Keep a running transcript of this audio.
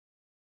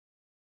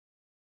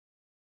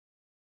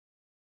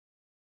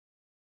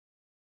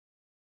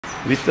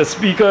Mr.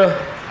 Speaker,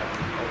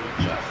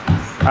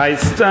 I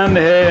stand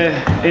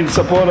here in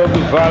support of the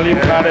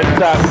value-added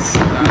tax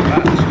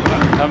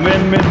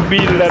amendment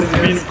bill that is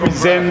being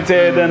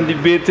presented and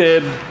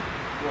debated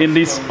in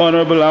this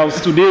honorable House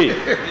today.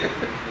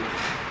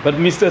 But,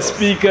 Mr.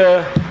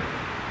 Speaker,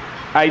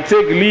 I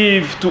take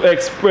leave to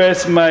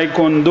express my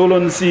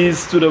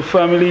condolences to the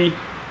family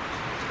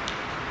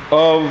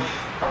of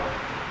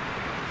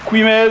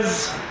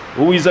Quimes,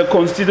 who is a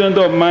constituent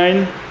of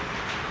mine,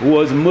 who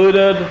was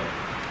murdered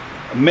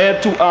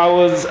mere 2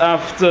 hours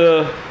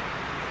after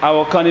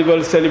our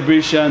carnival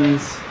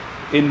celebrations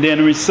in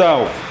Dennery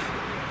South.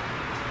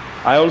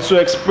 I also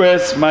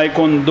express my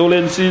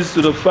condolences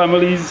to the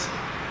families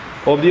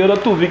of the other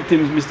 2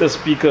 victims, Mr.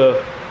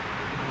 Speaker,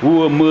 who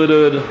were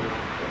murdered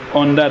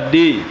on that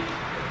day.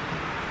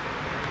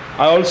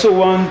 I also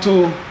want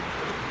to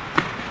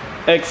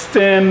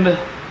extend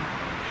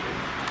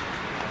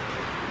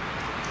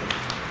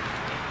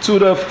to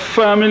the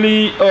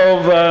family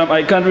of,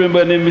 I can't remember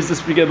her name, Mr.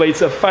 Speaker, but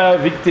it's a fire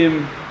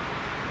victim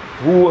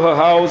who her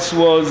house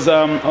was,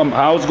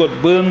 house got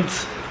burnt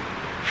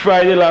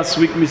Friday last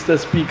week, Mr.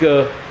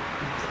 Speaker,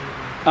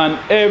 and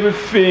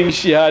everything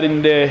she had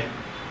in there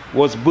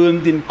was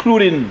burnt,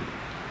 including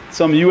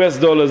some US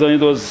dollars, and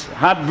it was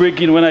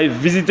heartbreaking when I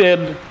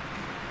visited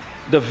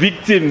the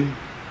victim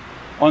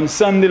on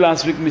Sunday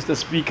last week, Mr.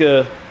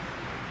 Speaker,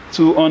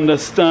 to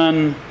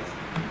understand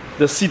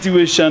the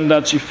situation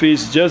that she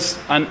faced just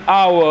an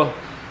hour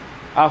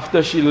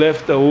after she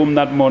left her home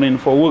that morning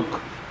for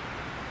work.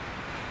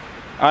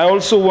 I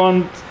also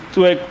want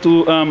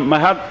to my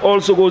heart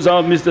also goes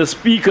out, Mr.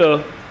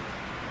 Speaker,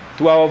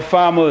 to our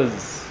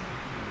farmers,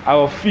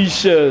 our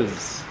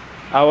fishers,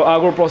 our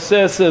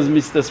agro-processors,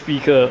 Mr.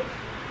 Speaker,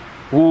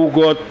 who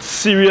got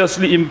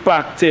seriously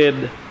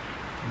impacted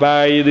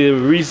by the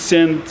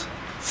recent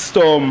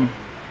storm,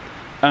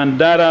 and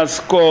that has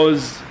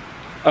caused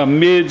a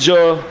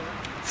major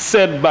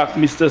setback,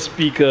 Mr.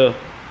 Speaker,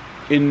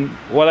 in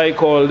what I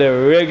call the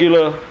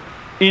regular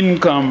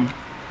income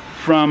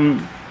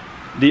from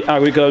the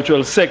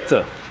agricultural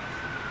sector.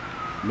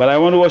 But I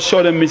want to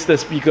assure them, Mr.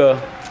 Speaker,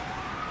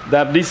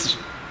 that this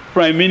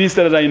Prime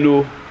Minister that I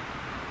know,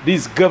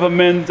 this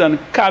government and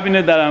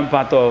cabinet that I'm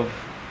part of,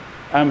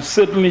 I'm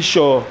certainly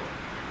sure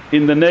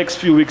in the next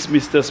few weeks,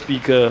 Mr.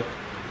 Speaker,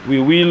 we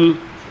will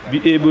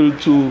be able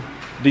to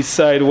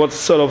decide what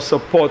sort of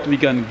support we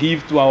can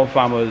give to our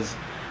farmers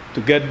to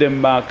get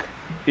them back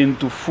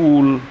into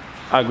full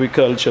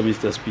agriculture,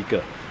 Mr.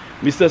 Speaker.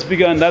 Mr.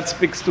 Speaker, and that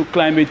speaks to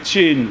climate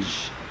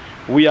change.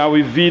 We are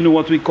within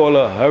what we call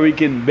a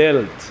hurricane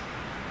belt,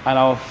 and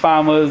our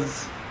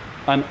farmers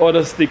and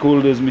other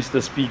stakeholders,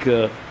 Mr.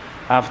 Speaker,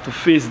 have to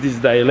face this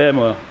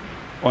dilemma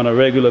on a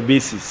regular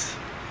basis.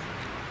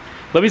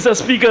 But, Mr.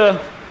 Speaker,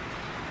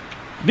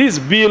 this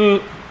bill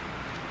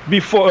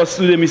before us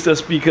today, Mr.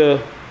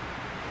 Speaker,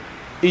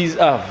 is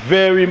a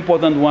very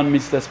important one,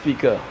 Mr.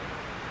 Speaker.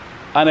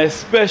 And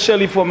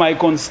especially for my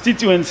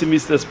constituency,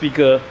 Mr.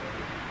 Speaker,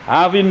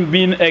 having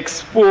been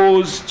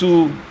exposed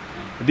to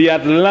the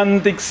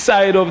Atlantic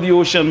side of the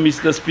ocean,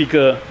 Mr.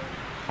 Speaker,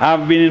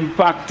 have been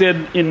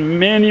impacted in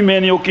many,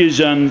 many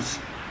occasions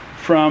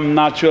from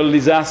natural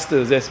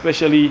disasters,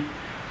 especially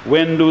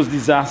when those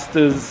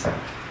disasters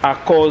are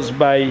caused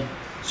by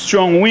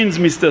strong winds,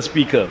 Mr.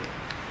 Speaker.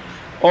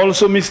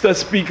 Also, Mr.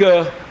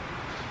 Speaker,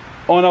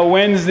 on a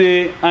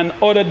Wednesday and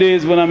other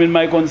days when I'm in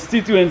my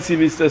constituency,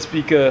 Mr.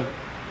 Speaker,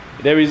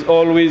 there is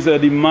always a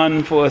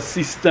demand for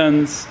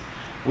assistance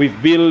with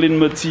building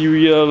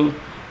material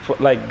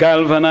like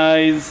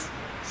galvanized,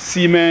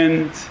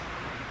 cement,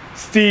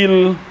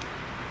 steel,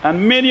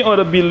 and many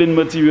other building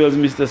materials,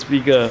 Mr.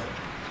 Speaker.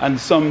 And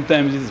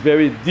sometimes it's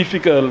very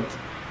difficult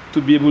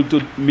to be able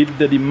to meet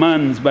the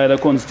demands by the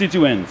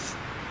constituents.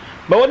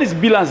 But what this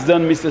bill has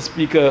done, Mr.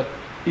 Speaker,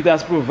 it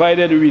has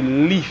provided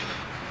relief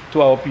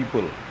to our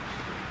people.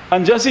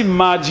 And just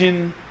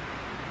imagine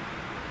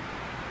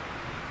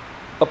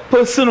a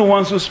person who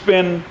wants to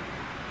spend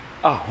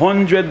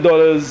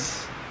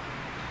 $100,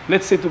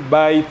 let's say to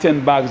buy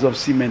 10 bags of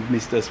cement,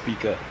 Mr.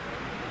 Speaker.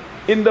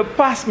 In the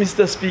past,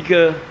 Mr.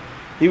 Speaker,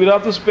 he would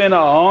have to spend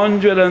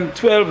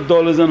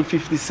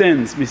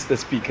 $112.50, Mr.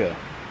 Speaker.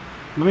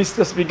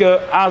 Mr.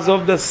 Speaker, as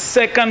of the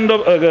 2nd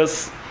of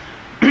August,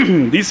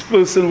 this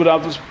person would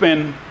have to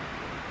spend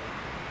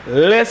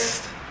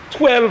less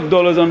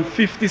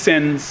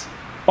 $12.50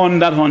 on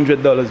that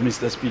 $100,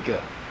 Mr. Speaker.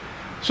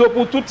 So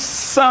pour tout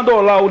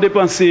 $100 ou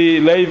dépenser,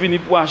 là, il vient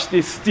pour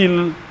acheter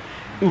steel,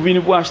 ou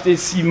vient pour acheter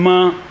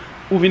ciment,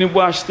 ou vient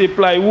pour acheter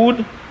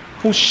plywood,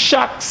 pour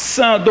chaque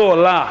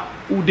 $100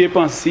 ou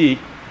dépenser,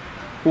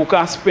 ou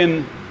can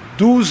spend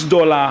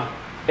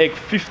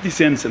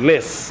 $12.50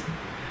 less.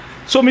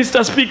 So,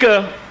 Mr.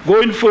 Speaker,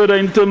 going further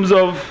in terms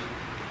of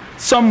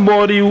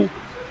somebody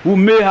who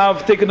may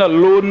have taken a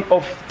loan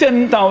of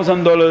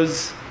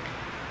 $10,000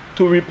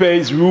 to repair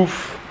his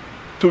roof,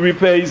 to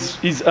repair his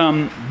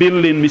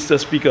building, Mr.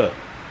 Speaker.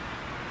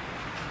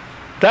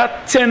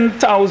 That $10,000,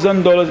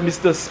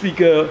 Mr.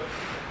 Speaker,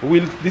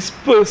 this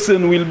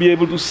person will be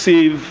able to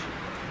save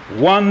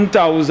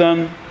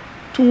 $1,200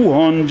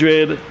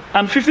 $250,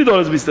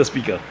 Mr.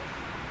 Speaker.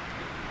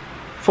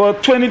 For a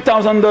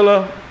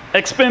 $20,000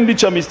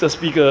 expenditure, Mr.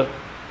 Speaker,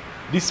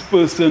 this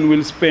person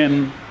will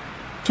spend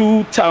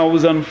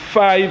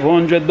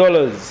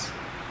 $2,500.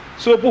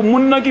 So pour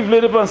moun qui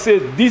veut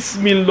dépenser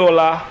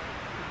 $10,000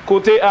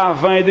 côté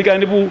avant et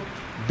pour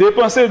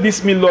dépenser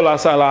 $10,000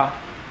 ça là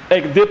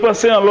et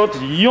dépenser en l'autre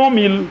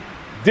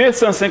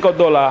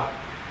 $1,250,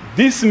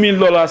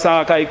 $10,000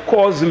 ça va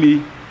cause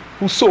lui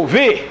pour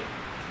sauver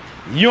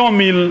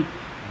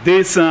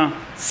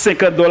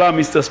 $1,250,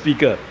 Mr.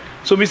 Speaker.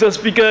 So, Mr.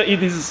 Speaker,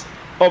 it is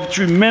of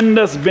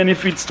tremendous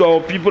benefits to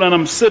our people, and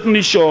I'm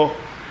certainly sure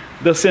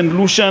the St.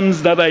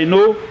 Lucians that I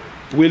know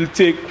will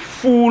take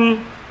full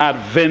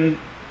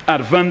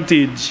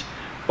advantage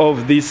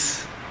of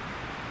this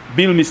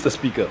bill, Mr.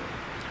 Speaker.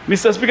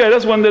 Mr. Speaker, I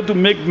just wanted to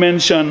make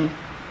mention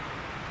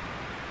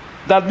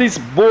that this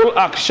bold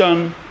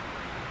action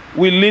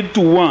will lead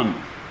to one,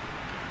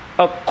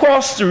 a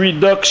cost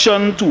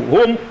reduction to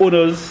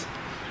homeowners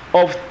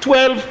of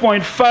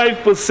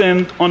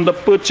 12.5% on the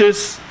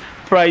purchase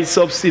price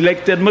of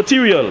selected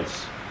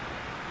materials.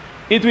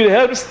 It will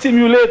help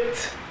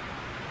stimulate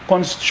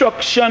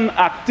construction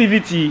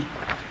activity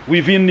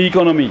within the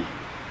economy.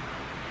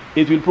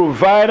 It will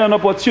provide an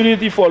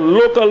opportunity for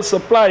local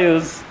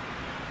suppliers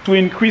to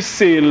increase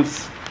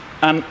sales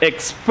and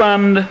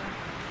expand.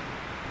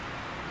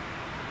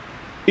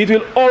 It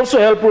will also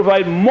help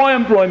provide more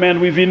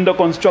employment within the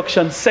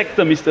construction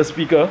sector, Mr.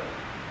 Speaker.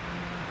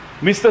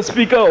 Mr.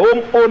 Speaker,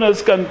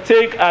 homeowners can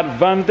take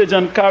advantage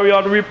and carry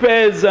out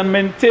repairs and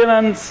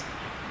maintenance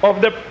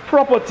of their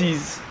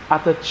properties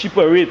at a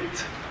cheaper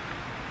rate.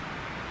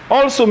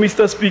 Also,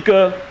 Mr.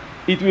 Speaker,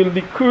 it will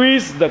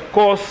decrease the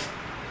cost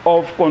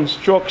of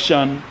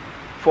construction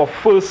for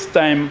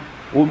first-time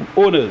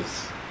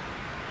homeowners.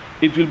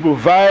 It will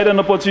provide an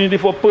opportunity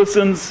for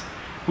persons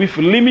with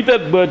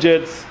limited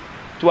budgets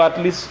to at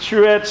least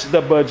stretch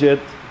the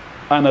budget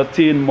and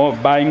attain more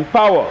buying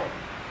power.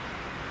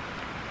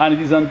 And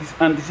it is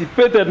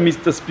anticipated,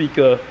 Mr.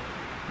 Speaker,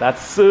 that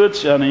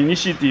such an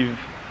initiative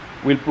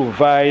will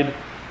provide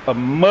a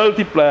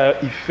multiplier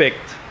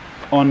effect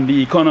on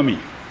the economy.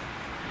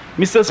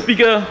 Mr.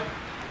 Speaker,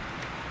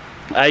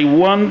 I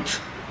want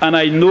and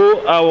I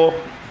know our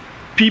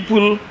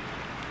people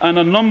and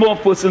a number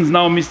of persons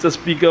now, Mr.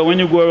 Speaker, when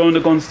you go around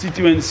the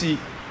constituency,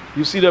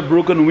 you see the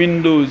broken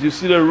windows, you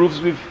see the roofs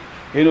with,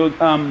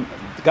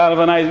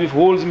 galvanized with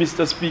holes,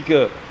 Mr.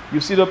 Speaker. You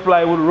see the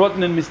plywood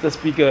rotten, Mr.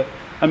 Speaker.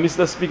 And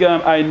Mr.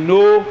 Speaker, I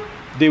know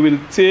they will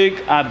take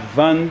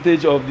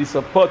advantage of this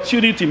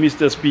opportunity,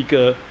 Mr.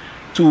 Speaker,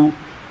 to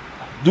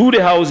do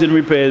the housing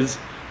repairs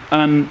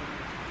and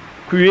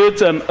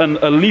create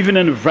a living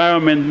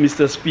environment,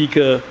 Mr.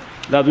 Speaker,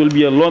 that will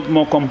be a lot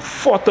more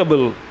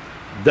comfortable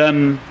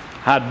than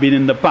had been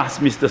in the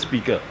past, Mr.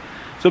 Speaker.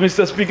 So,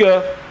 Mr.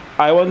 Speaker,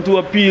 I want to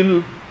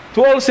appeal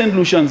to all St.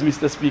 Lucians,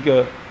 Mr.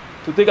 Speaker,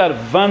 to take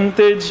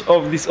advantage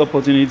of this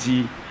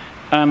opportunity.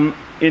 And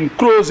in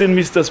closing,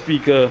 Mr.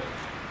 Speaker,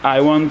 I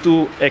want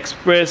to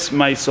express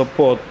my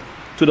support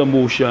to the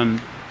motion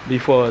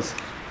before us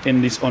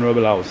in this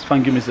Honorable House.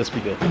 Thank you, Mr.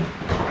 Speaker.